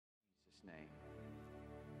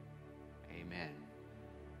Amen.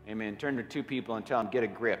 Amen. Turn to two people and tell them, get a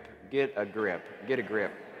grip. Get a grip. Get a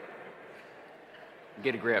grip.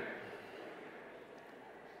 Get a grip.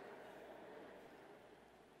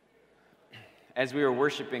 As we were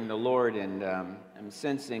worshiping the Lord, and I'm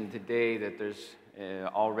sensing today that there's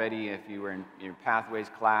already, if you were in your Pathways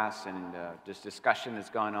class and just discussion that's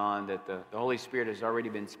gone on, that the Holy Spirit has already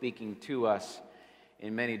been speaking to us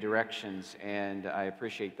in many directions, and I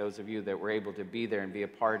appreciate those of you that were able to be there and be a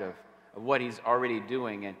part of what He's already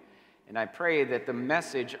doing. And I pray that the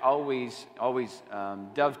message always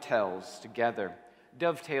dovetails together.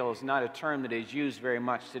 Dovetail is not a term that is used very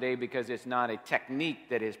much today because it's not a technique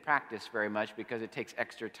that is practiced very much because it takes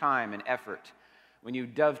extra time and effort. When you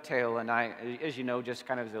dovetail, and I, as you know, just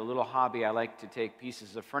kind of as a little hobby, I like to take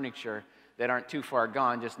pieces of furniture that aren't too far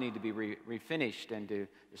gone, just need to be refinished, and to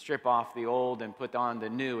strip off the old and put on the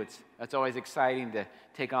new. It's always exciting to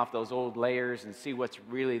take off those old layers and see what's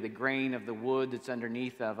really the grain of the wood that's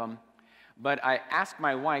underneath of them. But I ask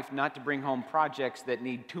my wife not to bring home projects that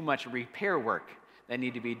need too much repair work that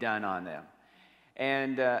need to be done on them.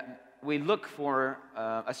 And we look for,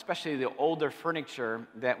 especially the older furniture,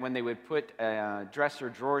 that when they would put dresser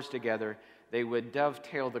drawers together, they would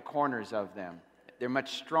dovetail the corners of them. They're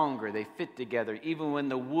much stronger. They fit together. Even when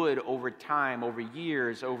the wood over time, over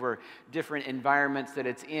years, over different environments that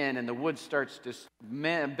it's in, and the wood starts to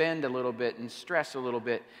bend a little bit and stress a little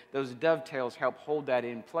bit, those dovetails help hold that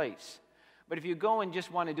in place. But if you go and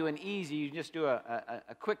just want to do an easy, you just do a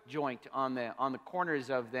quick joint on the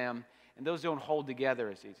corners of them, and those don't hold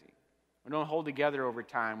together as easy. They don't hold together over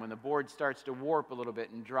time. When the board starts to warp a little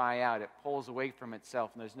bit and dry out, it pulls away from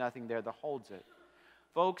itself, and there's nothing there that holds it.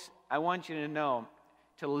 Folks, I want you to know,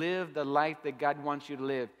 to live the life that God wants you to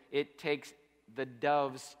live, it takes the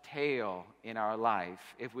dove's tail in our life,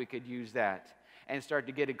 if we could use that, and start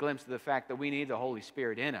to get a glimpse of the fact that we need the Holy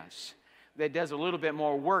Spirit in us. That does a little bit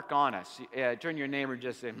more work on us. Turn your neighbor and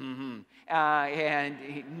just say, and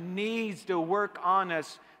He needs to work on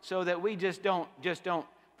us so that we just don't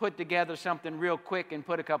put together something real quick and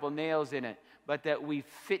put a couple nails in it, but that we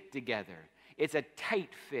fit together. It's a tight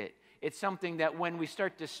fit. It's something that when we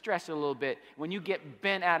start to stress a little bit, when you get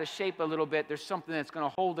bent out of shape a little bit, there's something that's going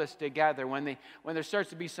to hold us together. When there starts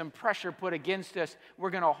to be some pressure put against us, we're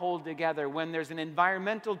going to hold together. When there's an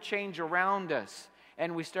environmental change around us,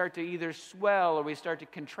 and we start to either swell or we start to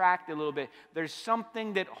contract a little bit, there's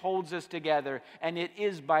something that holds us together, and it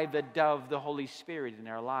is by the dove, the Holy Spirit, in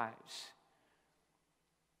our lives.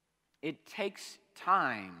 It takes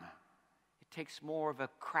time. It takes more of a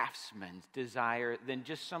craftsman's desire than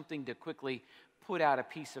just something to quickly put out a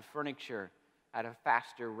piece of furniture at a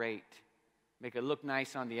faster rate. Make it look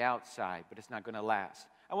nice on the outside, but it's not going to last.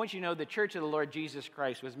 I want you to know the Church of the Lord Jesus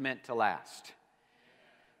Christ was meant to last.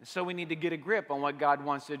 So we need to get a grip on what God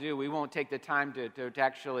wants to do. We won't take the time to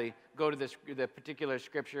actually go to the particular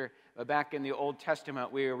scripture. Back in the Old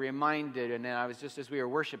Testament, we were reminded, and I was just as we were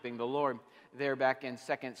worshiping the Lord there back in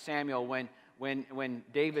 2 Samuel when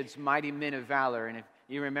David's mighty men of valor, and if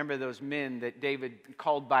you remember those men that David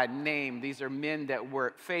called by name, these are men that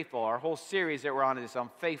were faithful. Our whole series that we're on is on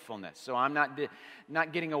faithfulness. So I'm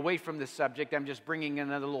not getting away from the subject. I'm just bringing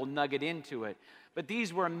another little nugget into it. But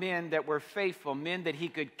these were men that were faithful, men that he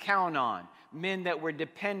could count on, men that were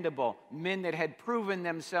dependable, men that had proven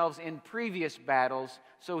themselves in previous battles,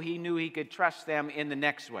 so he knew he could trust them in the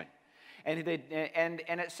next one. And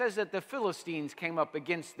it says that the Philistines came up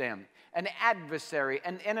against them. An adversary,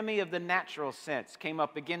 an enemy of the natural sense, came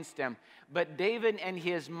up against them. But David and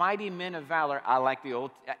his mighty men of valor, I like the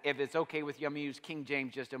old, if it's okay with you, I'm going to use King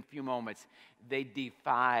James just a few moments. They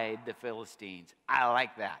defied the Philistines. I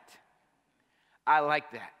like that. I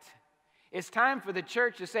like that. It's time for the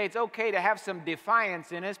church to say it's okay to have some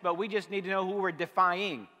defiance in us, but we just need to know who we're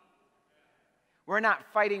defying. We're not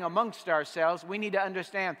fighting amongst ourselves. We need to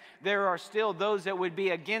understand there are still those that would be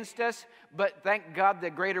against us, but thank God the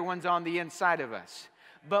greater one's on the inside of us.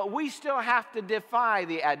 But we still have to defy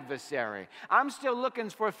the adversary. I'm still looking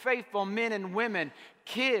for faithful men and women,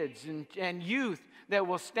 kids and youth, that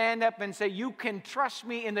will stand up and say, you can trust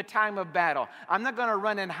me in the time of battle. I'm not going to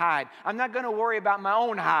run and hide. I'm not going to worry about my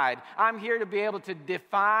own hide. I'm here to be able to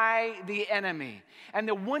defy the enemy. And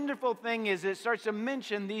the wonderful thing is it starts to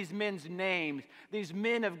mention these men's names, these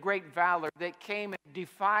men of great valor that came and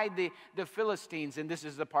defied the Philistines. And this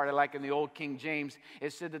is the part I like in the old King James.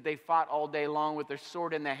 It said that they fought all day long with their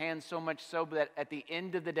sword in their hand, so much so that at the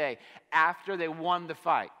end of the day, after they won the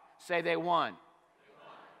fight, say they won.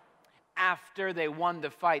 After they won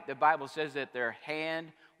the fight, the Bible says that their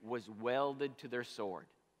hand was welded to their sword.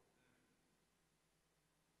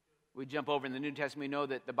 We jump over in the New Testament, we know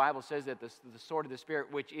that the Bible says that the sword of the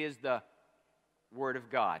Spirit, which is the Word of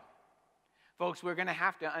God. Folks, we're going to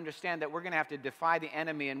have to understand that we're going to have to defy the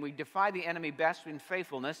enemy, and we defy the enemy best in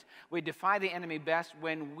faithfulness. We defy the enemy best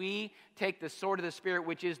when we take the sword of the Spirit,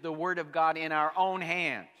 which is the Word of God, in our own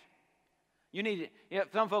hands.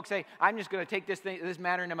 Some folks say, I'm just going to take this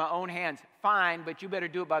matter into my own hands. Fine, but you better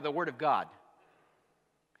do it by the Word of God.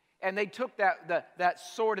 And they took that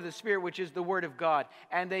sword of the Spirit, which is the Word of God,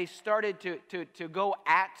 and they started to go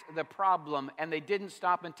at the problem, and they didn't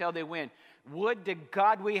stop until they win. Would to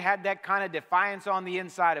God we had that kind of defiance on the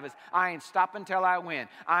inside of us. I ain't stopping until I win.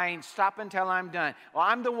 I ain't stopping until I'm done. Well,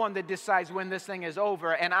 I'm the one that decides when this thing is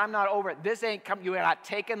over, and I'm not over it. This ain't come. You're not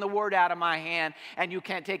taking the word out of my hand, and you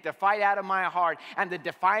can't take the fight out of my heart and the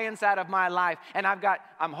defiance out of my life. And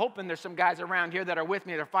I'm hoping there's some guys around here that are with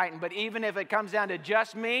me that are fighting, but even if it comes down to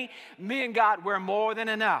just me and God, we're more than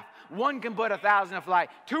enough. One can put 1,000 to flight.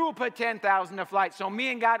 Two will put 10,000 to flight. So me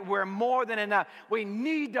and God, we're more than enough. We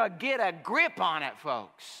need to get a grip on it,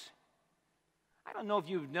 folks. I don't know if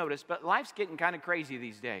you've noticed, but life's getting kind of crazy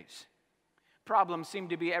these days. Problems seem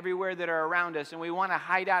to be everywhere that are around us, and we want to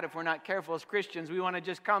hide out if we're not careful as Christians. We want to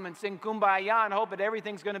just come and sing Kumbaya and hope that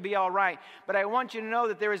everything's going to be all right. But I want you to know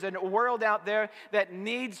that there is a world out there that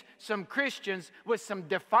needs some Christians with some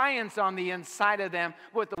defiance on the inside of them,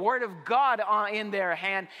 with the Word of God in their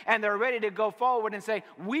hand, and they're ready to go forward and say,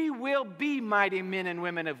 we will be mighty men and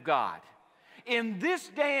women of God. In this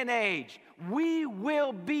day and age, we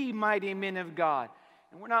will be mighty men of God.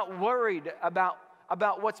 And we're not worried about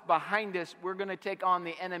what's behind us. We're going to take on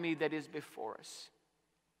the enemy that is before us.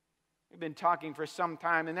 We've been talking for some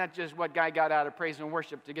time, and that's just what Guy got out of praise and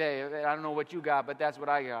worship today. I don't know what you got, but that's what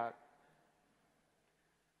I got.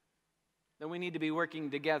 That we need to be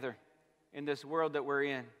working together in this world that we're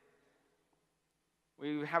in.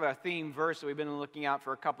 We have a theme verse that we've been looking at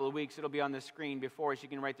for a couple of weeks. It'll be on the screen before us. You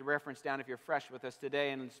can write the reference down if you're fresh with us today.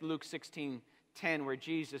 And it's Luke 16:10, where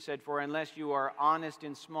Jesus said, for unless you are honest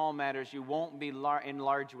in small matters, you won't be in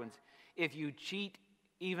large ones. If you cheat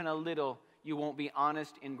even a little, you won't be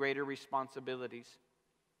honest in greater responsibilities.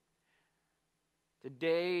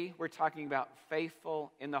 Today, we're talking about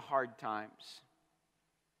faithful in the hard times.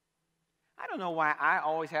 I don't know why I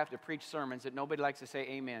always have to preach sermons that nobody likes to say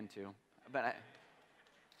amen to.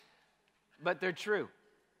 But they're true.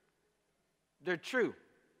 They're true.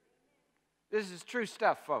 This is true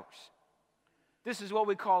stuff, folks. This is what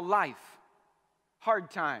we call life. Hard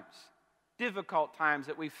times, difficult times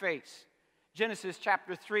that we face. Genesis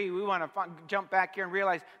chapter 3, we want to jump back here and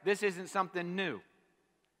realize this isn't something new.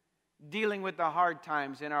 Dealing with the hard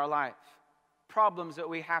times in our life. Problems that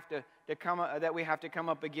we have to come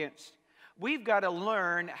up against. We've got to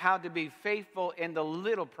learn how to be faithful in the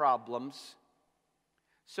little problems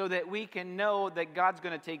so that we can know that God's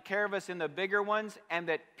going to take care of us in the bigger ones, and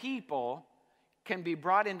that people can be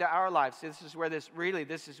brought into our lives. This is where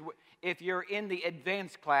if you're in the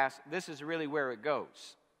advanced class, this is really where it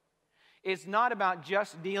goes. It's not about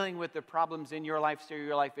just dealing with the problems in your life so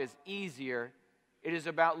your life is easier. It is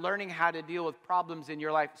about learning how to deal with problems in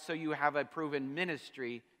your life so you have a proven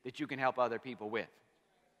ministry that you can help other people with.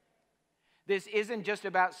 This isn't just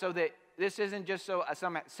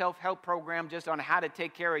some self-help program just on how to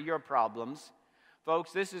take care of your problems.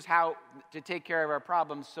 Folks, this is how to take care of our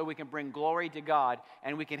problems so we can bring glory to God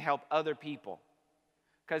and we can help other people.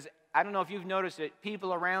 Because I don't know if you've noticed it,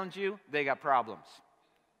 people around you, they got problems.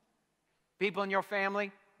 People in your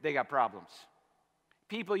family, they got problems.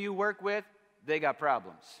 People you work with, they got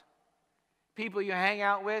problems. People you hang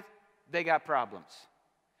out with, they got problems.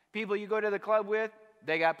 People you go to the club with,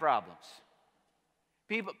 they got problems.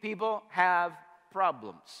 People have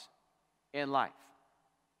problems in life.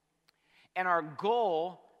 And our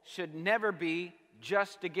goal should never be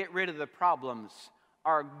just to get rid of the problems.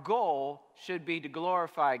 Our goal should be to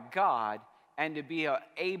glorify God and to be an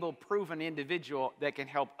able, proven individual that can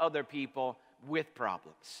help other people with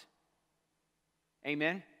problems.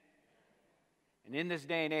 Amen? And in this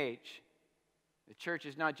day and age, the church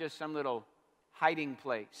is not just some little hiding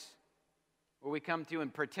place where we come to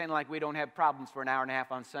and pretend like we don't have problems for an hour and a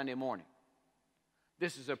half on Sunday morning.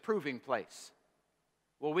 This is a proving place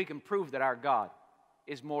where we can prove that our God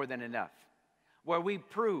is more than enough. Where we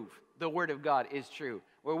prove the Word of God is true.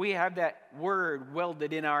 Where we have that Word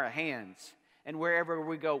welded in our hands. And wherever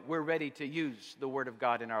we go, we're ready to use the Word of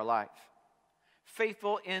God in our life.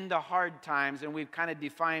 Faithful in the hard times, and we've kind of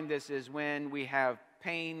defined this as when we have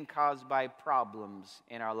pain caused by problems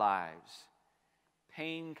in our lives.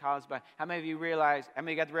 Pain caused by... How many of you realize, how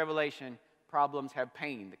many got the revelation, problems have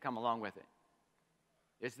pain that come along with it?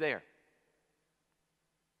 It's there.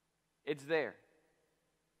 It's there.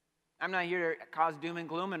 I'm not here to cause doom and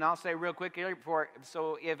gloom, and I'll say real quick here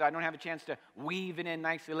so if I don't have a chance to weave it in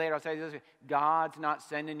nicely later, I'll say this: God's not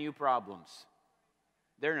sending you problems.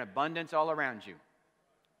 They're in abundance all around you.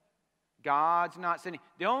 God's not sending.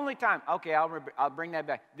 The only time, okay, I'll bring that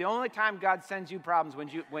back. The only time God sends you problems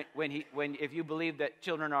if you believe that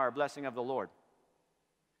children are a blessing of the Lord.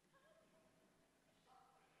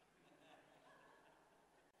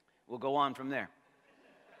 We'll go on from there.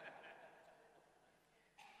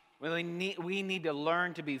 We need to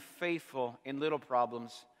learn to be faithful in little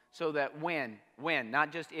problems so that when,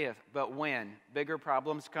 not just if, but when bigger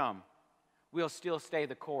problems come, we'll still stay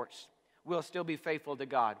the course. We'll still be faithful to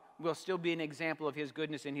God. We'll still be an example of His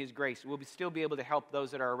goodness and His grace. We'll still be able to help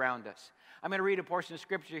those that are around us. I'm going to read a portion of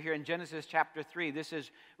Scripture here in Genesis chapter 3. This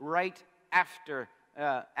is right after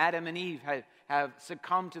Adam and Eve have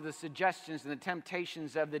succumbed to the suggestions and the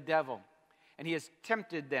temptations of the devil. And he has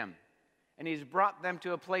tempted them. And He's brought them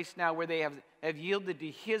to a place now where they have yielded to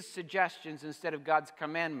His suggestions instead of God's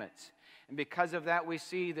commandments. And because of that, we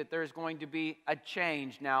see that there's going to be a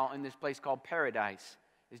change now in this place called paradise.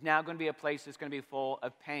 It's now going to be a place that's going to be full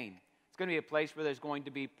of pain. It's going to be a place where there's going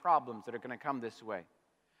to be problems that are going to come this way.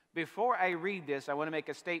 Before I read this, I want to make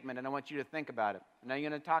a statement, and I want you to think about it. I'm not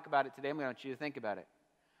going to talk about it today. I'm going to want you to think about it.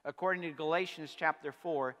 According to Galatians chapter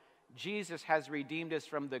 4, Jesus has redeemed us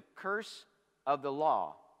from the curse of the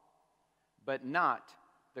law, but not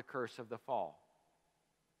the curse of the fall.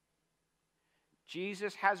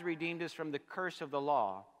 Jesus has redeemed us from the curse of the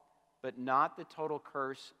law, but not the total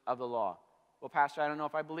curse of the law. Well, Pastor, I don't know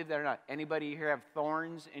if I believe that or not. Anybody here have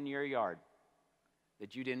thorns in your yard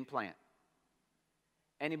that you didn't plant?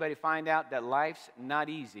 Anybody find out that life's not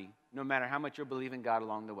easy, no matter how much you're believing God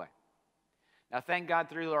along the way? Now, thank God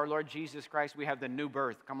through our Lord Jesus Christ, we have the new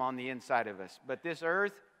birth come on the inside of us. But this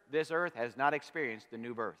earth has not experienced the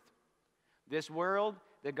new birth. This world,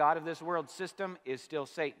 the God of this world system is still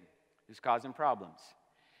Satan, who's causing problems.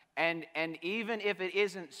 And even if it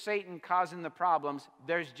isn't Satan causing the problems,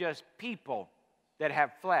 there's just people that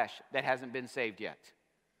have flesh that hasn't been saved yet.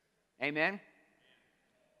 Amen?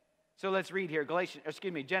 So let's read here,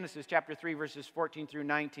 Genesis chapter 3, verses 14 through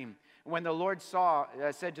 19. When the Lord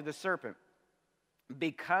said to the serpent,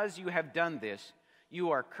 "Because you have done this,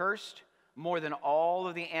 you are cursed more than all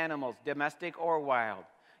of the animals, domestic or wild.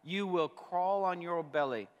 You will crawl on your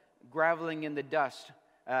belly, groveling in the dust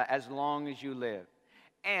as long as you live.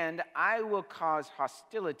 And I will cause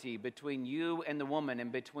hostility between you and the woman,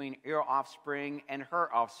 and between your offspring and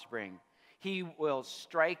her offspring. He will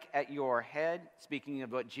strike at your head," speaking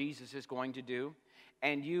of what Jesus is going to do,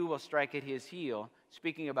 "and you will strike at his heel,"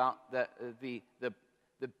 speaking about the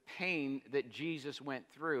pain that Jesus went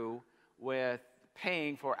through with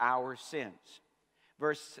paying for our sins.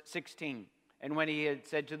 Verse 16, "And when he had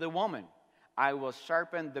said to the woman, I will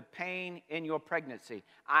sharpen the pain in your pregnancy."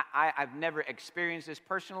 I've never experienced this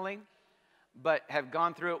personally, but have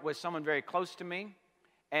gone through it with someone very close to me.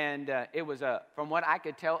 And it was, from what I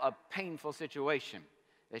could tell, a painful situation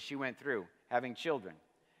that she went through, having children,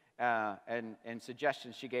 and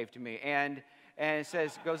suggestions she gave to me. And it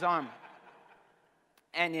says, goes on,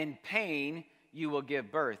 "And in pain you will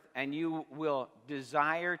give birth, and you will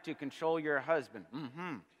desire to control your husband.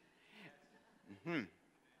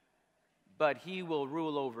 But he will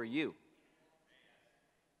rule over you."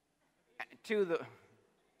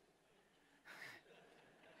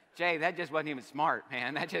 Jay, that just wasn't even smart,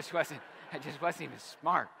 man. That just wasn't even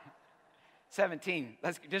smart. 17,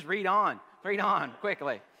 let's just read on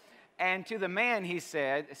quickly. "And to the man he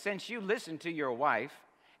said, since you listened to your wife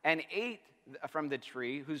and ate from the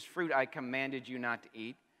tree whose fruit I commanded you not to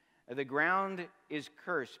eat, the ground is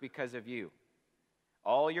cursed because of you.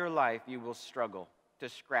 All your life you will struggle to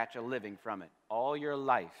scratch a living from it." All your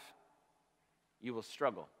life you will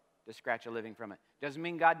struggle to scratch a living from it. Doesn't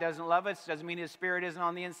mean God doesn't love us. Doesn't mean His Spirit isn't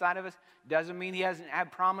on the inside of us. Doesn't mean He hasn't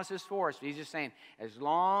had promises for us. He's just saying, as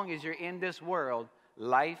long as you're in this world,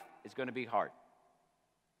 life is going to be hard.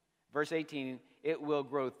 Verse 18, "It will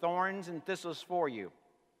grow thorns and thistles for you,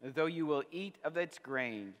 though you will eat of its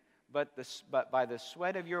grain, but by the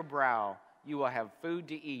sweat of your brow you will have food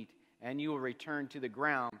to eat, and you will return to the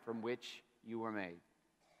ground from which you were made."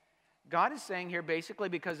 God is saying here, basically,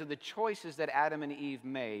 because of the choices that Adam and Eve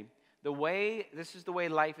made, this is the way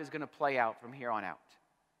life is going to play out from here on out.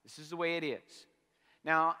 This is the way it is.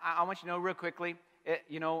 Now, I want you to know real quickly,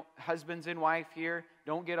 husbands and wife here,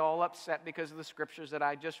 don't get all upset because of the scriptures that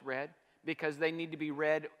I just read, because they need to be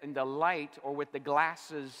read in the light or with the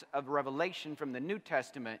glasses of revelation from the New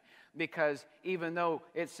Testament. Because even though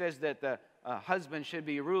it says that the husband should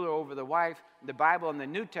be a ruler over the wife, the Bible in the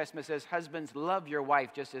New Testament says, husbands, love your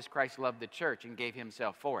wife just as Christ loved the church and gave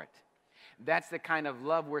himself for it. That's the kind of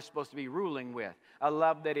love we're supposed to be ruling with, a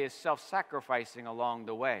love that is self-sacrificing along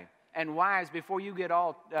the way. And wives, before you get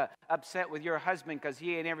all upset with your husband because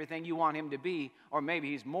he ain't everything you want him to be, or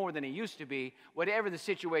maybe he's more than he used to be, whatever the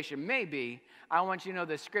situation may be, I want you to know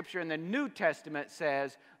the scripture in the New Testament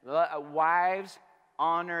says, wives,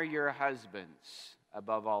 honor your husbands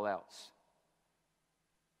above all else.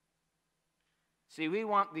 See, we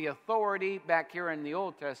want the authority back here in the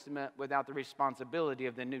Old Testament without the responsibility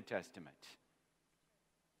of the New Testament.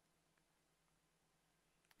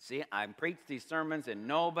 See, I preach these sermons and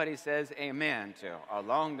nobody says amen to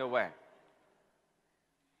along the way.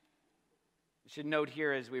 I should note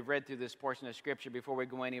here as we've read through this portion of Scripture, before we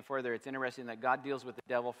go any further, it's interesting that God deals with the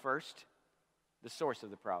devil first, the source of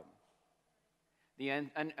the problem. The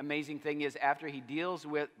amazing thing is, after he deals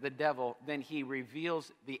with the devil, then he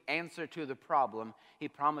reveals the answer to the problem. He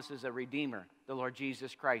promises a Redeemer, the Lord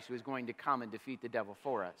Jesus Christ, who is going to come and defeat the devil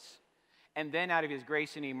for us. And then out of his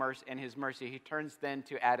grace and his mercy, he turns then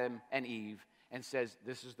to Adam and Eve and says,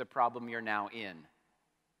 this is the problem you're now in.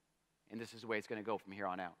 And this is the way it's going to go from here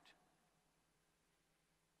on out.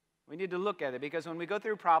 We need to look at it, because when we go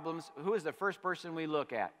through problems, who is the first person we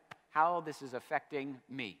look at? How this is affecting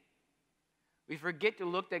me. We forget to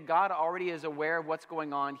look that God already is aware of what's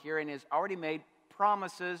going on here and has already made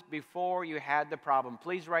promises before you had the problem.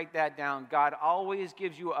 Please write that down. God always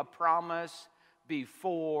gives you a promise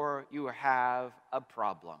before you have a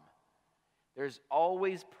problem. There's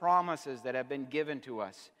always promises that have been given to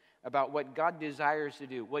us about what God desires to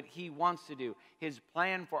do, what He wants to do, His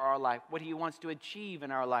plan for our life, what He wants to achieve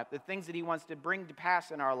in our life, the things that He wants to bring to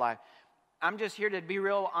pass in our life. I'm just here to be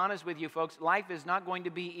real honest with you folks. Life is not going to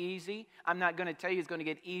be easy. I'm not going to tell you it's going to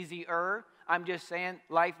get easier. I'm just saying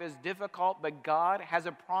life is difficult, but God has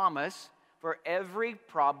a promise for every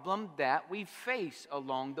problem that we face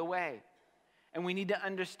along the way. And we need to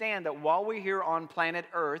understand that while we're here on planet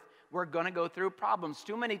Earth, we're going to go through problems.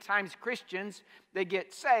 Too many times Christians, they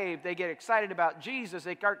get saved, they get excited about Jesus,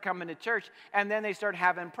 they start coming to church, and then they start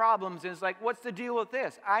having problems. And it's like, what's the deal with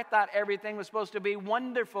this? I thought everything was supposed to be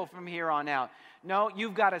wonderful from here on out. No,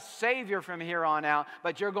 you've got a Savior from here on out,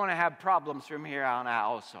 but you're going to have problems from here on out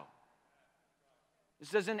also. This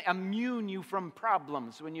doesn't immune you from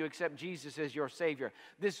problems when you accept Jesus as your Savior.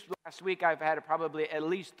 This last week, I've had probably at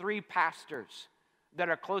least 3 pastors that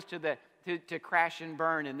are close to crash and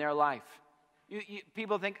burn in their life.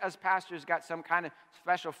 People think us pastors got some kind of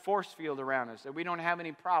special force field around us, that we don't have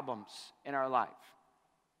any problems in our life.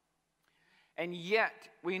 And yet,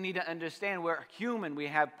 we need to understand we're human, we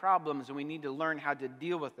have problems, and we need to learn how to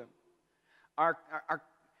deal with them.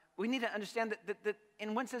 We need to understand that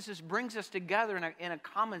in one sense, this brings us together in a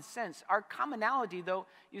common sense. Our commonality, though,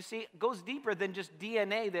 you see, goes deeper than just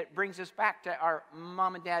DNA that brings us back to our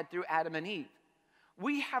mom and dad through Adam and Eve.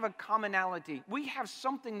 We have a commonality. We have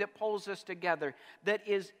something that pulls us together that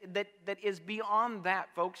is beyond that,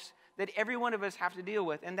 folks, that every one of us have to deal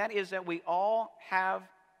with, and that is that we all have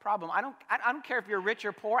problems. I don't care if you're rich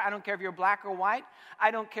or poor. I don't care if you're black or white. I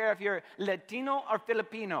don't care if you're Latino or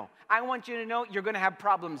Filipino. I want you to know you're going to have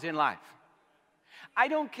problems in life. I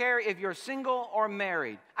don't care if you're single or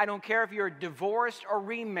married. I don't care if you're divorced or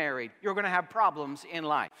remarried. You're going to have problems in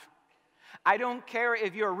life. I don't care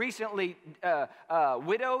if you're recently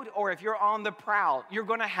widowed or if you're on the prowl. You're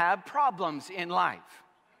going to have problems in life.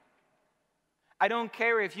 I don't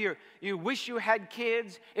care if you wish you had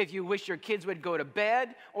kids, if you wish your kids would go to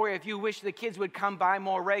bed, or if you wish the kids would come by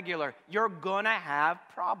more regular. You're going to have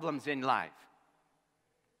problems in life.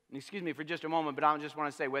 And excuse me for just a moment, but I just want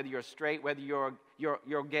to say, whether you're straight, whether you're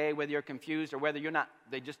gay, whether you're confused, or whether you're not,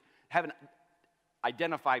 they just haven't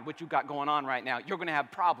identified what you got going on right now. You're going to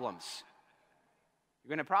have problems. You're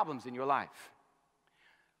going to have problems in your life.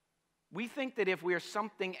 We think that if we are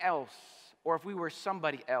something else, or if we were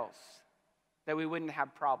somebody else, that we wouldn't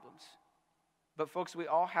have problems. But folks, we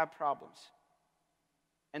all have problems.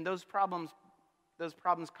 And those problems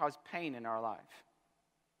cause pain in our life.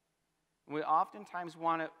 We oftentimes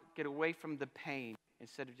want to get away from the pain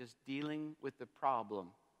instead of just dealing with the problem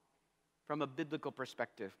from a biblical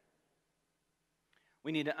perspective.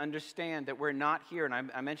 We need to understand that we're not here,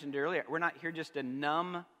 and I mentioned earlier, we're not here just to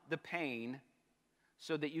numb the pain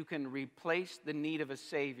so that you can replace the need of a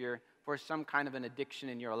Savior for some kind of an addiction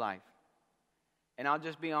in your life. And I'll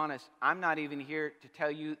just be honest, I'm not even here to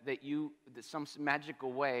tell you that some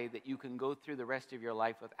magical way that you can go through the rest of your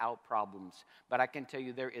life without problems. But I can tell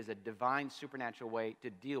you there is a divine supernatural way to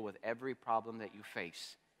deal with every problem that you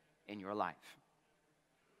face in your life.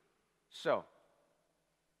 So,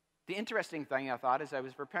 the interesting thing I thought as I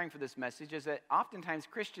was preparing for this message is that oftentimes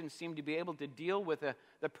Christians seem to be able to deal with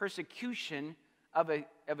the persecution of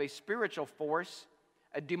a spiritual force,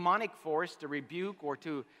 a demonic force to rebuke or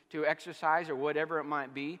to exercise or whatever it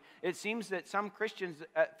might be. It seems that some Christians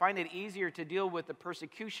find it easier to deal with the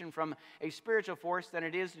persecution from a spiritual force than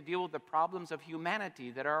it is to deal with the problems of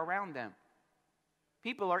humanity that are around them.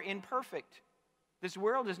 People are imperfect. This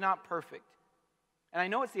world is not perfect. And I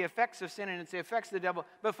know it's the effects of sin and it's the effects of the devil,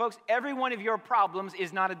 but folks, every one of your problems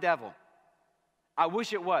is not a devil. I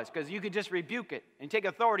wish it was, because you could just rebuke it and take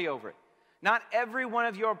authority over it. Not every one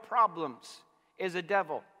of your problems is a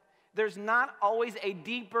devil. There's not always a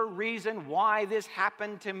deeper reason why this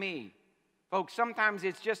happened to me. Folks, sometimes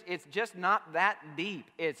it's just not that deep.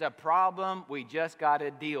 It's a problem. We just got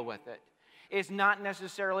to deal with it. It's not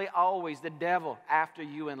necessarily always the devil after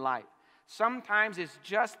you in life. Sometimes it's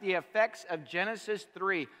just the effects of Genesis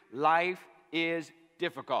 3. Life is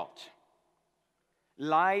difficult.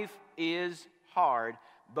 Life is hard,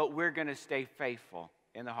 but we're going to stay faithful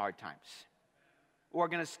in the hard times. We're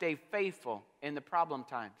going to stay faithful in the problem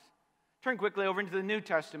times. Turn quickly over into the New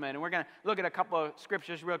Testament, and we're going to look at a couple of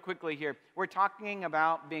scriptures real quickly here. We're talking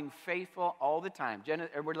about being faithful all the time.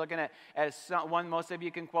 We're looking at one most of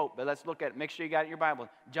you can quote, but let's look at it. Make sure you got it in your Bible.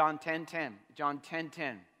 John 10:10. John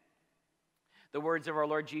 10:10. The words of our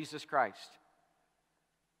Lord Jesus Christ.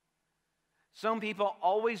 Some people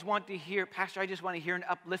always want to hear, Pastor, I just want to hear an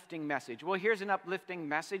uplifting message. Well, here's an uplifting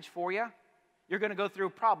message for you. You're going to go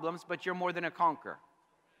through problems, but you're more than a conqueror.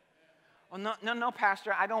 Well, no,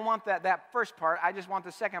 Pastor, I don't want that first part. I just want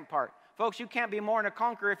the second part. Folks, you can't be more than a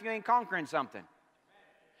conqueror if you ain't conquering something.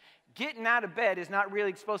 Getting out of bed is not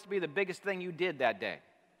really supposed to be the biggest thing you did that day.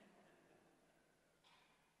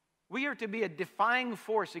 We are to be a defying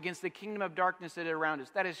force against the kingdom of darkness that is around us.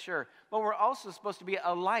 That is sure. But we're also supposed to be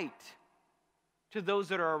a light to those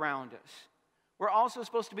that are around us. We're also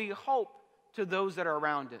supposed to be hope to those that are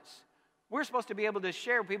around us. We're supposed to be able to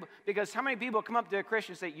share with people, because how many people come up to a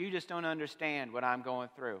Christian and say, you just don't understand what I'm going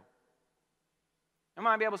through? I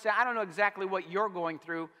might be able to say, I don't know exactly what you're going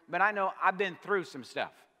through, but I know I've been through some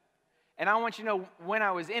stuff. And I want you to know, when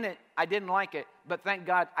I was in it, I didn't like it, but thank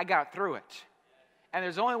God I got through it. And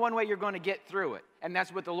there's only one way you're going to get through it, and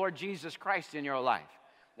that's with the Lord Jesus Christ in your life.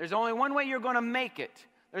 There's only one way you're going to make it.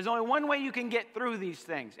 There's only one way you can get through these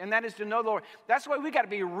things, and that is to know the Lord. That's why we got to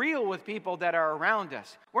be real with people that are around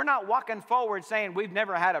us. We're not walking forward saying we've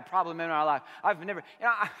never had a problem in our life. I've never,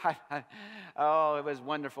 oh, it was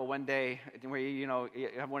wonderful one day where, you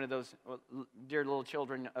have one of those dear little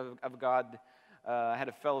children of God. I had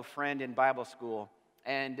a fellow friend in Bible school,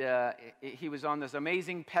 and he was on this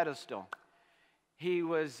amazing pedestal. He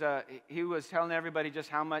was telling everybody just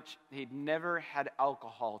how much he'd never had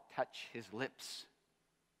alcohol touch his lips.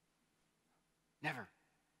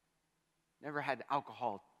 Never had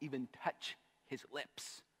alcohol even touch his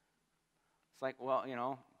lips. It's like, well,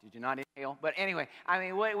 did you not inhale? But anyway, I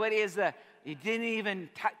mean, what is he didn't even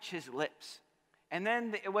touch his lips. And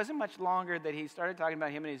then it wasn't much longer that he started talking about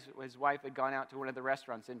him and his wife had gone out to one of the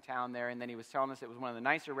restaurants in town there, and then he was telling us it was one of the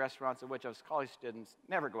nicer restaurants, of which us college students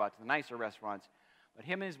never go out to the nicer restaurants. But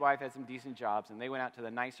him and his wife had some decent jobs, and they went out to the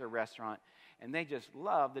nicer restaurant, and they just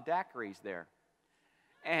loved the daiquiris there.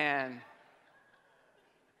 And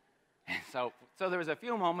so there was a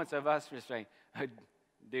few moments of us just saying,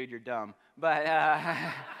 dude, you're dumb. But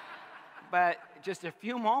just a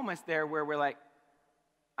few moments there where we're like,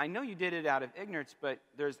 I know you did it out of ignorance, but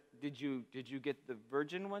did you get the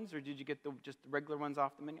virgin ones, or did you get just the regular ones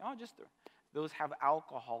off the menu? Oh, those have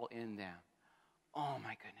alcohol in them. Oh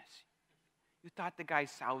my goodness. You thought the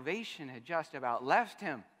guy's salvation had just about left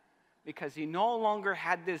him because he no longer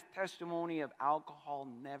had this testimony of alcohol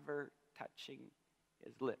never touching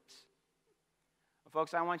his lips. Well,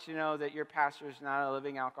 folks, I want you to know that your pastor is not a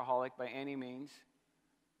living alcoholic by any means,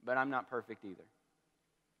 but I'm not perfect either.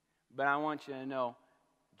 But I want you to know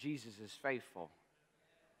Jesus is faithful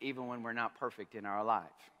even when we're not perfect in our life.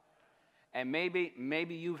 And maybe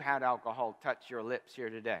you've had alcohol touch your lips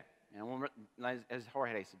here today. And as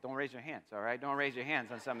Jorge said, don't raise your hands, all right? Don't raise your hands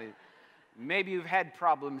on somebody. Maybe you've had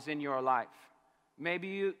problems in your life.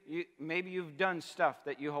 Maybe you've done stuff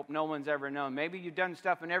that you hope no one's ever known. Maybe you've done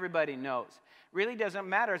stuff and everybody knows. Really doesn't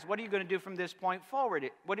matter. It's what are you going to do from this point forward?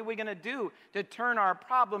 What are we going to do to turn our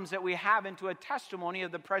problems that we have into a testimony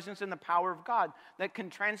of the presence and the power of God that can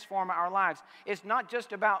transform our lives? It's not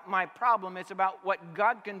just about my problem. It's about what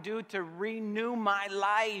God can do to renew my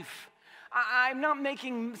life. I'm not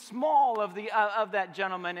making small of that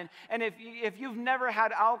gentleman. And if you've never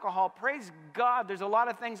had alcohol, praise God, there's a lot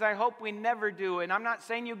of things I hope we never do. And I'm not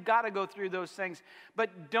saying you've got to go through those things.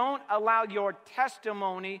 But don't allow your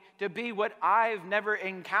testimony to be what I've never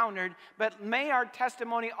encountered. But may our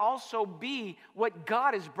testimony also be what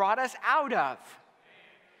God has brought us out of.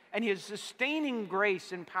 and His sustaining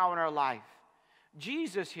grace and power in our life.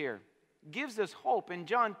 Jesus here gives us hope. In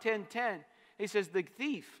John 10:10, He says, the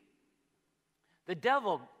thief, the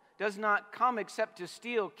devil, does not come except to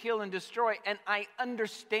steal, kill, and destroy. And I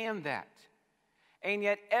understand that. And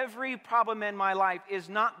yet every problem in my life is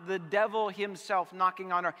not the devil himself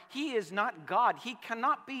knocking on our. He is not God. He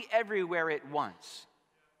cannot be everywhere at once.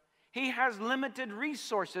 He has limited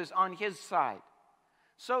resources on His side.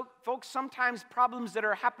 So, folks, sometimes problems that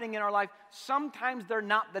are happening in our life, sometimes they're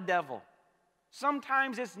not the devil.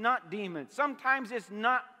 Sometimes it's not demons. Sometimes it's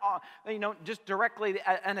not, just directly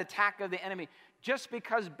an attack of the enemy. Just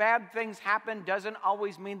because bad things happen doesn't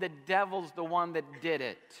always mean the devil's the one that did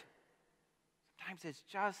it. Sometimes it's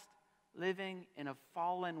just living in a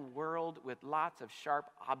fallen world with lots of sharp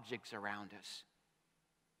objects around us.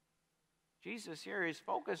 Jesus here, His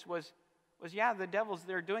focus was the devil's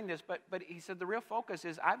there doing this, but He said the real focus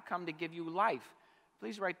is, I've come to give you life.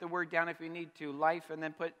 Please write the word down if you need to, life, and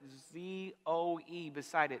then put Z-O-E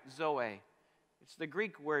beside it, Zoe. It's the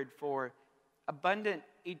Greek word for abundant,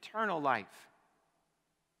 eternal life.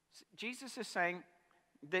 Jesus is saying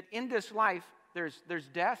that in this life, there's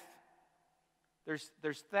death,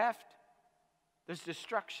 there's theft, there's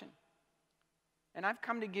destruction. And I've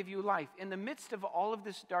come to give you life. In the midst of all of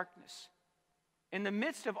this darkness, in the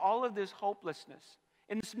midst of all of this hopelessness,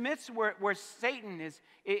 in this midst where Satan is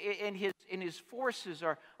in his forces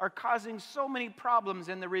are causing so many problems,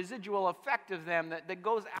 and the residual effect of them that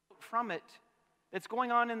goes out from it, that's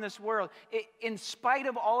going on in this world, in spite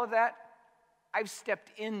of all of that, I've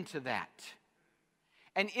stepped into that.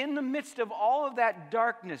 And in the midst of all of that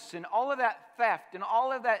darkness and all of that theft and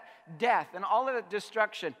all of that death and all of that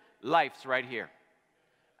destruction, life's right here.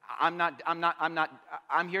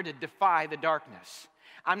 I'm here to defy the darkness.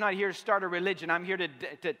 I'm not here to start a religion. I'm here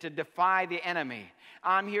to defy the enemy.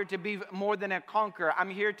 I'm here to be more than a conqueror. I'm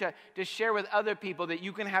here to share with other people that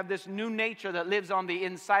you can have this new nature that lives on the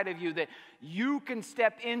inside of you, that you can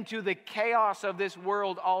step into the chaos of this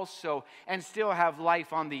world also and still have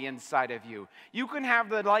life on the inside of you. You can have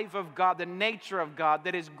the life of God, the nature of God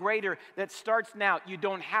that is greater, that starts now. You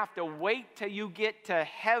don't have to wait till you get to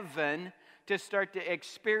heaven to start to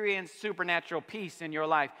experience supernatural peace in your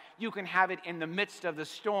life. You can have it in the midst of the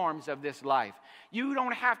storms of this life. You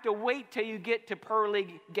don't have to wait till you get to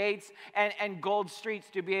pearly gates and gold streets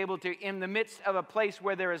to be able to, in the midst of a place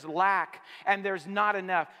where there is lack and there's not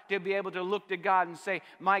enough, to be able to look to God and say,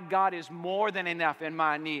 my God is more than enough in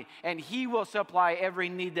my need, and He will supply every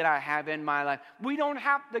need that I have in my life. We don't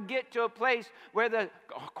have to get to a place where the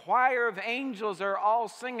choir of angels are all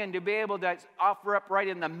singing to be able to offer up right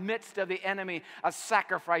in the midst of the enemy a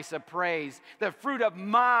sacrifice of praise, the fruit of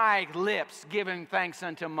my lips giving thanks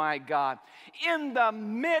unto my God. In the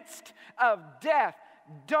midst of death,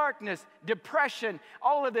 darkness, depression,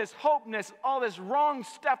 all of this hopelessness, all this wrong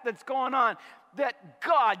stuff that's going on, that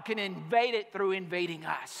God can invade it through invading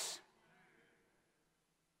us.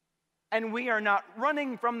 And we are not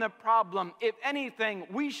running from the problem. If anything,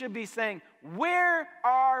 we should be saying, where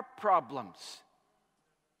are problems?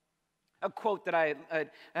 A quote that I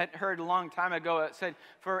had heard a long time ago said,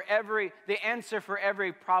 the answer for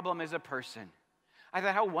every problem is a person. I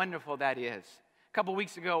thought, how wonderful that is. A couple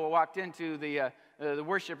weeks ago, I walked into the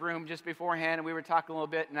worship room just beforehand, and we were talking a little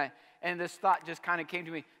bit, and this thought just kind of came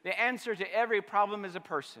to me. The answer to every problem is a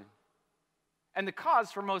person. And the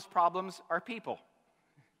cause for most problems are people.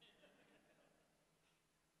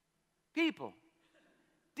 People.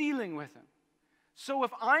 Dealing with them. So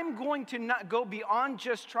if I'm going to not go beyond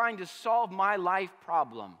just trying to solve my life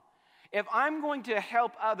problem, if I'm going to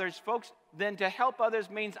help others, folks, then to help others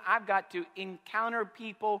means I've got to encounter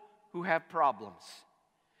people who have problems.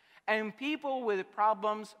 And people with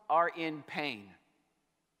problems are in pain.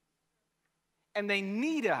 And they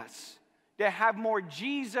need us to have more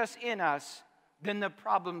Jesus in us than the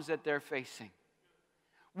problems that they're facing.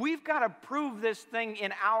 We've got to prove this thing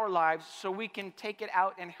in our lives so we can take it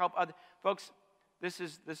out and help others. Folks, this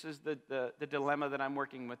is the dilemma that I'm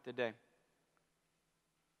working with today.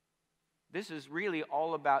 This is really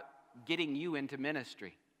all about getting you into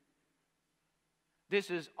ministry. This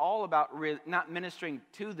is all about not ministering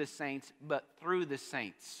to the saints, but through the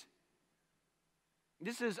saints.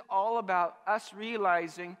 This is all about us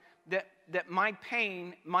realizing that my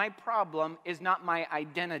pain, my problem, is not my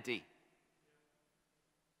identity.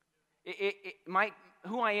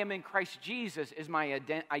 Who I am in Christ Jesus is my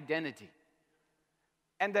identity.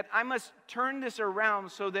 And that I must turn this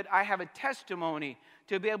around so that I have a testimony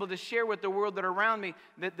to be able to share with the world that are around me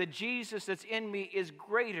that the Jesus that's in me is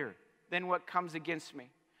greater than what comes against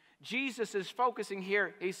me. Jesus is focusing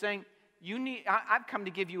here. He's saying, I've come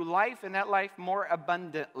to give you life, and that life more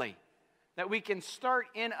abundantly. That we can start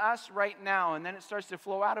in us right now, and then it starts to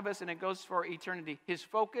flow out of us, and it goes for eternity. His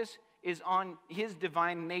focus is on His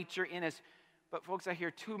divine nature in us. But folks, I hear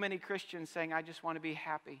too many Christians saying, I just want to be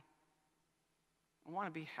happy. I want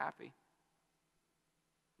to be happy.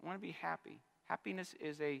 I want to be happy. Happiness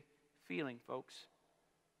is a feeling, folks.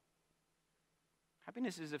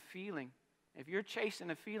 Happiness is a feeling. If you're chasing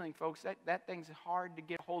a feeling, folks, that thing's hard to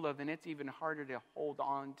get hold of, and it's even harder to hold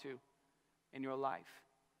on to in your life.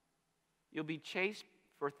 You'll be chased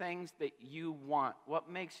for things that you want. What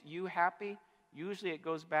makes you happy? Usually it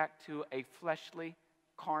goes back to a fleshly,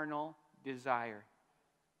 carnal desire.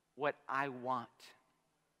 What I want.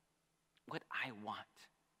 What I want.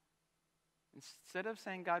 Instead of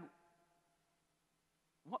saying, God,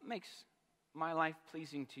 what makes my life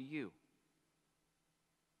pleasing to you?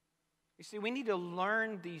 You see, we need to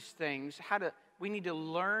learn these things, we need to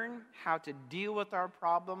learn how to deal with our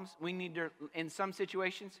problems. We need to, in some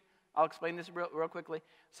situations, I'll explain this real quickly.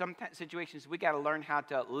 Some situations, we got to learn how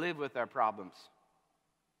to live with our problems.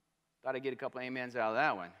 Thought I'd get a couple amens out of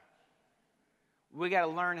that one. We got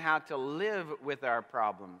to learn how to live with our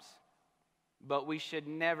problems, but we should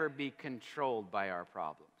never be controlled by our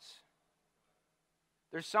problems.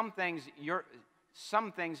 There's some things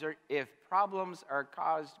are, if problems are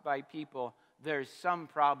caused by people, there's some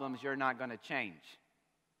problems you're not going to change.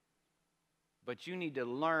 But you need to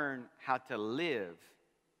learn how to live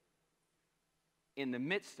in the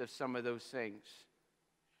midst of some of those things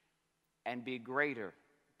and be greater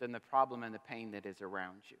than the problem and the pain that is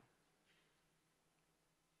around you.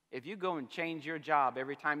 If you go and change your job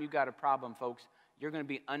every time you got a problem, folks, you're going to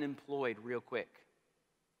be unemployed real quick.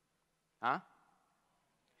 Huh?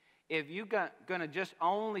 If you're going to just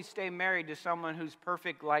only stay married to someone who's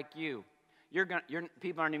perfect like you, you're not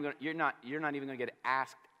even going to get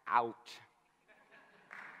asked out.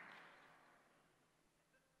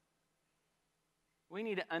 We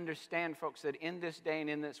need to understand, folks, that in this day and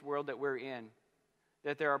in this world that we're in,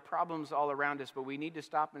 that there are problems all around us, but we need to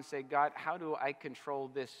stop and say, God, how do I control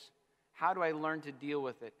this? How do I learn to deal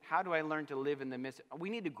with it? How do I learn to live in the midst? We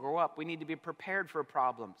need to grow up. We need to be prepared for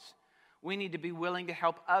problems. We need to be willing to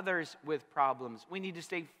help others with problems. We need to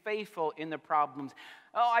stay faithful in the problems.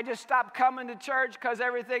 Oh, I just stopped coming to church because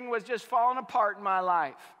everything was just falling apart in my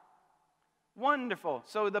life. Wonderful.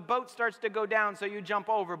 So the boat starts to go down, so you jump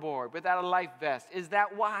overboard without a life vest. Is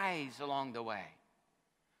that wise along the way?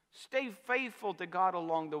 Stay faithful to God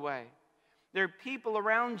along the way. There are people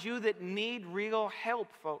around you that need real help,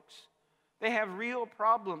 folks. They have real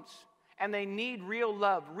problems, and they need real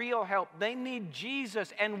love, real help. They need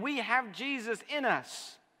Jesus, and we have Jesus in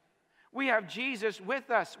us. We have Jesus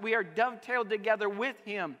with us. We are dovetailed together with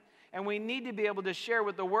Him. And we need to be able to share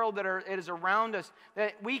with the world that is around us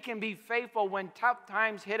that we can be faithful when tough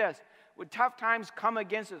times hit us, when tough times come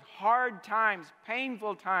against us, hard times,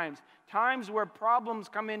 painful times, times where problems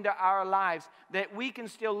come into our lives, that we can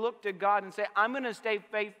still look to God and say, I'm going to stay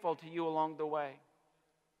faithful to you along the way.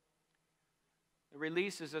 It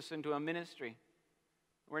releases us into a ministry.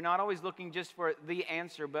 We're not always looking just for the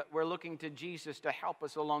answer, but we're looking to Jesus to help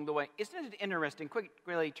us along the way. Isn't it interesting?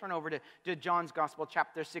 Quickly turn over to John's Gospel,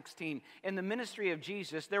 chapter 16. In the ministry of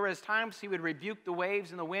Jesus, there was times He would rebuke the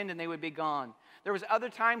waves and the wind, and they would be gone. There was other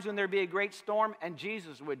times when there'd be a great storm, and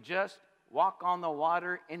Jesus would just walk on the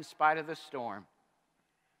water in spite of the storm.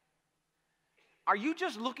 Are you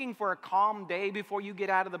just looking for a calm day before you get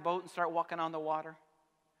out of the boat and start walking on the water?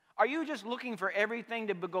 Are you just looking for everything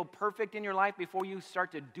to go perfect in your life before you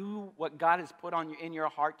start to do what God has put on you in your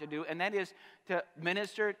heart to do? And that is to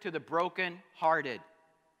minister to the brokenhearted.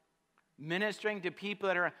 Ministering to people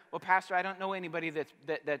that are, well, Pastor, I don't know anybody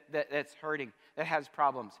that's hurting, that has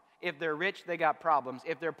problems. If they're rich, they got problems.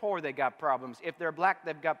 If they're poor, they got problems. If they're black,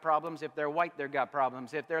 they've got problems. If they're white, they've got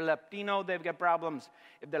problems. If they're Latino, they've got problems.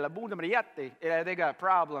 If they're they got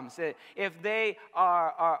problems. If they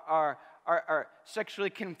are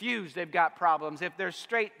sexually confused, they've got problems. If they're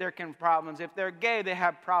straight, they're problems. If they're gay, they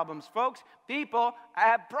have problems. Folks, people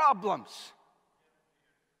have problems.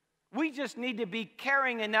 We just need to be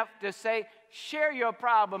caring enough to say, share your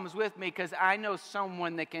problems with me because I know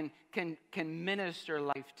someone that can minister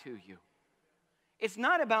life to you. It's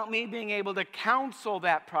not about me being able to counsel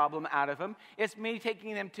that problem out of them. It's me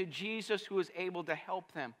taking them to Jesus who is able to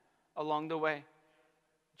help them along the way.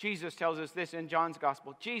 Jesus tells us this in John's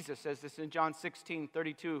Gospel. Jesus says this in John 16,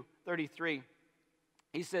 32, 33.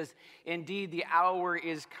 He says, indeed, the hour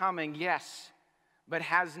is coming, yes, but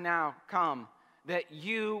has now come, that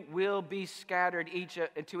you will be scattered each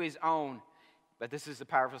to his own. But this is a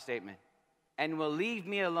powerful statement. and will leave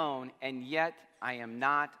me alone, and yet I am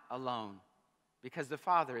not alone, because the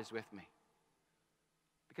Father is with me.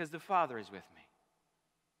 Because the Father is with me.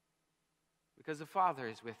 Because the Father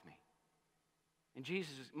is with me. In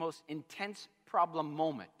Jesus' most intense problem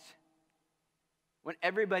moment, when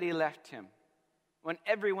everybody left him, when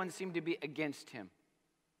everyone seemed to be against him.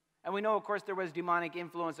 And we know, of course, there was demonic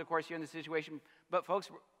influence, of course, here in the situation. But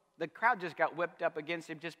folks, the crowd just got whipped up against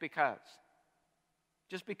him just because.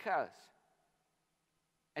 Just because.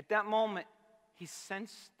 At that moment, he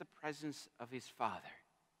sensed the presence of his Father.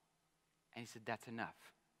 And he said, that's enough.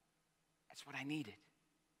 That's what I needed.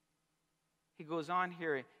 He goes on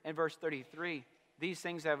here in verse 33, these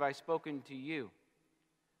things have I spoken to you,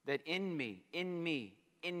 that in me,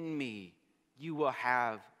 you will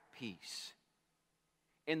have peace.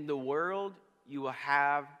 In the world, you will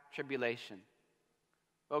have tribulation.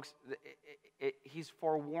 Folks, he's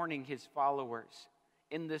forewarning his followers.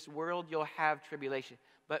 In this world, you'll have tribulation.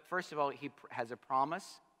 But first of all, he has a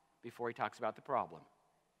promise before he talks about the problem.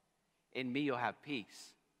 In me, you'll have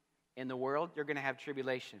peace. In the world, you're going to have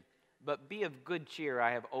tribulation. But be of good cheer,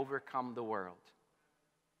 I have overcome the world.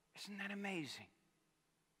 Isn't that amazing?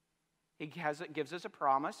 He gives us a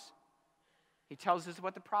promise. He tells us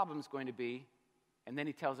what the problem is going to be. And then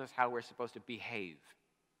he tells us how we're supposed to behave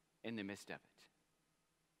in the midst of it.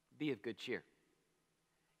 Be of good cheer.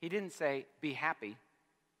 He didn't say, be happy.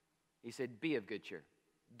 He said, be of good cheer.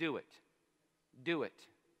 Do it. Do it.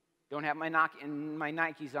 Don't have my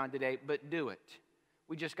Nikes on today, but do it.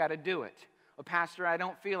 We just got to do it. Well, Pastor, I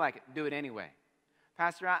don't feel like it. Do it anyway.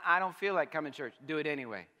 Pastor, I don't feel like coming to church. Do it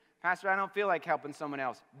anyway. Pastor, I don't feel like helping someone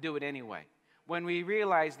else. Do it anyway. When we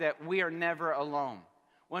realize that we are never alone,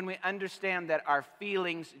 when we understand that our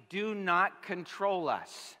feelings do not control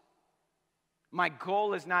us, my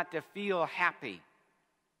goal is not to feel happy.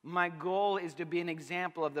 My goal is to be an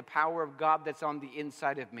example of the power of God that's on the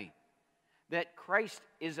inside of me. That Christ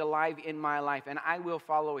is alive in my life and I will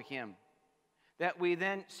follow him. That we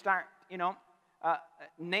then start,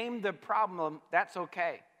 name the problem, that's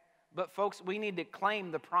okay. But folks, we need to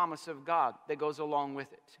claim the promise of God that goes along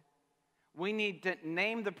with it. We need to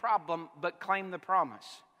name the problem, but claim the promise.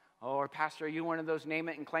 Oh, Pastor, are you one of those name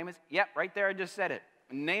it and claim it? Yep, right there, I just said it.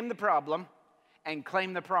 Name the problem and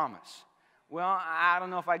claim the promise. Well, I don't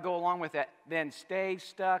know if I go along with that. Then stay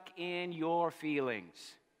stuck in your feelings.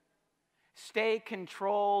 Stay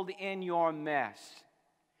controlled in your mess.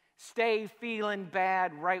 Stay feeling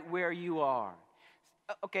bad right where you are.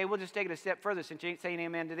 Okay, we'll just take it a step further since you ain't saying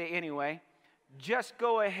amen today anyway. Just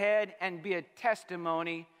go ahead and be a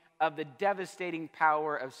testimony of the devastating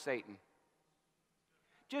power of Satan.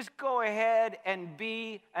 Just go ahead and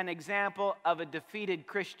be an example of a defeated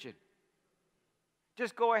Christian.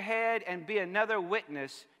 Just go ahead and be another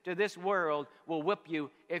witness to this world will whip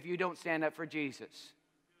you if you don't stand up for Jesus.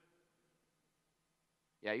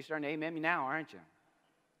 Yeah, you're starting to amen me now, aren't you?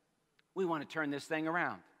 We want to turn this thing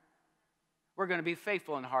around. We're going to be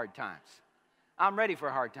faithful in hard times. I'm ready for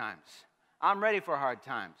hard times. I'm ready for hard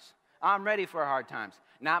times. I'm ready for hard times.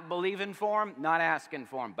 Not believing for them, not asking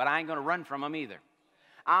for them, but I ain't going to run from them either.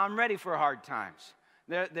 I'm ready for hard times.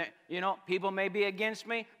 People may be against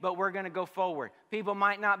me, but we're going to go forward. People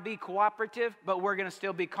might not be cooperative, but we're going to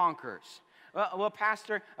still be conquerors. Well,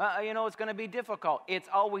 Pastor, it's going to be difficult. It's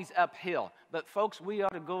always uphill. But folks, we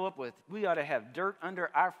ought to have dirt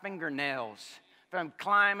under our fingernails from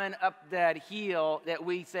climbing up that hill that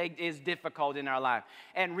we say is difficult in our life.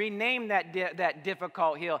 And rename that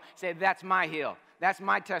difficult hill. Say, that's my hill. That's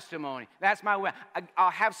my testimony. That's my way.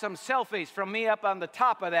 I'll have some selfies from me up on the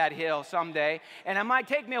top of that hill someday. And it might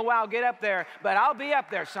take me a while to get up there, but I'll be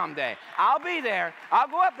up there someday. I'll be there. I'll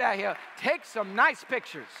go up that hill. Take some nice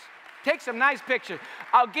pictures. Take some nice pictures.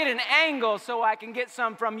 I'll get an angle so I can get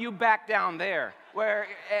some from you back down there. What are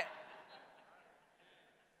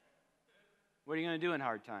you going to do in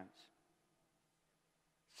hard times?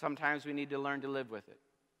 Sometimes we need to learn to live with it.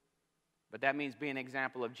 But that means be an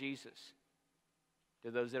example of Jesus to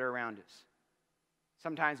those that are around us.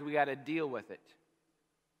 Sometimes we got to deal with it.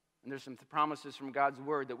 And there's some promises from God's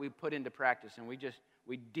word that we put into practice, and we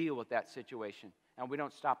deal with that situation. And we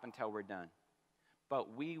don't stop until we're done.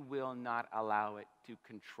 But we will not allow it to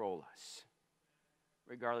control us,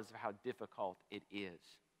 regardless of how difficult it is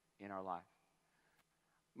in our life.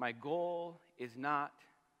 My goal is not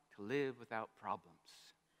to live without problems.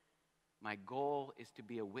 My goal is to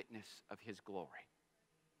be a witness of his glory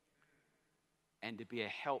and to be a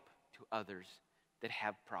help to others that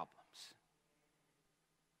have problems.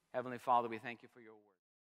 Heavenly Father, we thank you for your word.